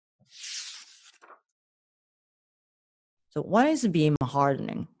So what is beam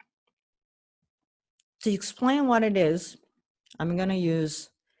hardening? To explain what it is, I'm going to use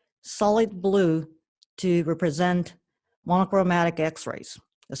solid blue to represent monochromatic X-rays,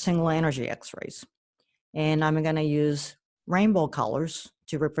 the single energy X-rays. And I'm going to use rainbow colors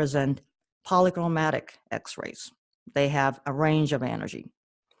to represent polychromatic X-rays. They have a range of energy.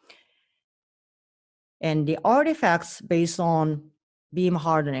 And the artifacts based on beam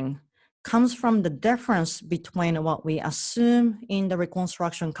hardening comes from the difference between what we assume in the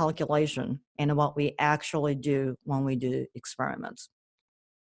reconstruction calculation and what we actually do when we do experiments.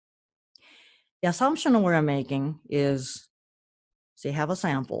 The assumption we're making is, so you have a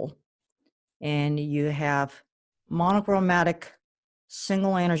sample and you have monochromatic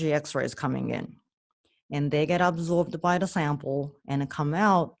single energy X-rays coming in, and they get absorbed by the sample and come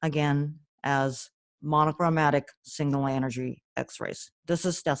out again as monochromatic single energy X-rays. This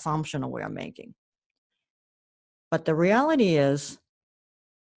is the assumption we're making. But the reality is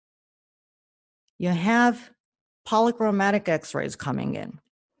you have polychromatic X-rays coming in,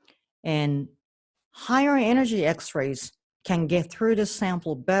 and higher energy X-rays can get through the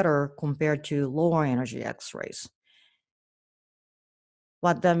sample better compared to lower energy X-rays.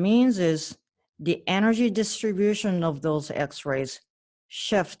 What that means is the energy distribution of those X-rays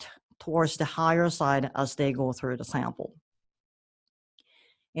shift towards the higher side as they go through the sample.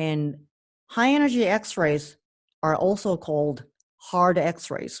 And high energy X-rays are also called hard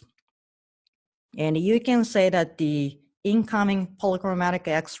X-rays. And you can say that the incoming polychromatic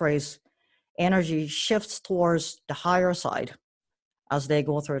X-rays energy shifts towards the higher side as they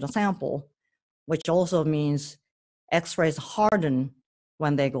go through the sample, which also means X-rays harden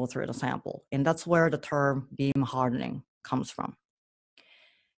when they go through the sample. And that's where the term beam hardening comes from.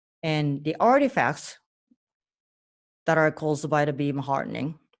 And the artifacts that are caused by the beam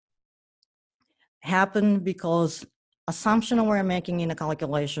hardening happen because assumption we're making in the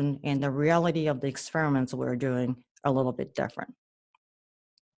calculation and the reality of the experiments we're doing are a little bit different.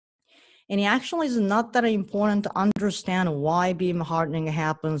 And it actually is not that important to understand why beam hardening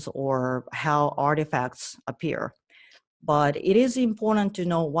happens or how artifacts appear, but it is important to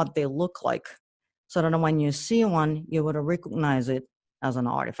know what they look like so that when you see one, you would recognize it as an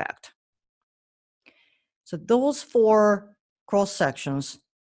artifact. So those four cross sections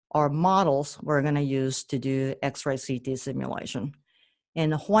are models we're going to use to do X-ray CT simulation.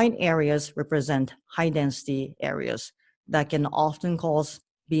 And the white areas represent high density areas that can often cause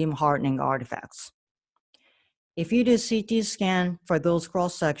beam hardening artifacts. If you do CT scan for those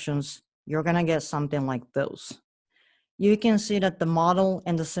cross sections, you're going to get something like those. You can see that the model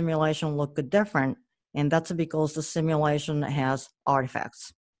and the simulation look different, and that's because the simulation has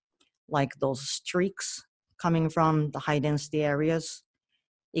artifacts, like those streaks coming from the high density areas.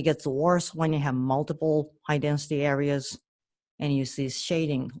 It gets worse when you have multiple high density areas, and you see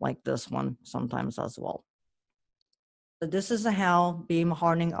shading like this one sometimes as well. So this is how beam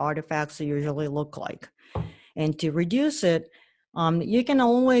hardening artifacts usually look like. And to reduce it, you can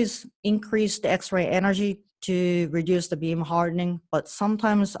always increase the X-ray energy to reduce the beam hardening, but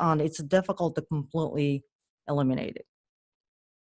sometimes it's difficult to completely eliminate it.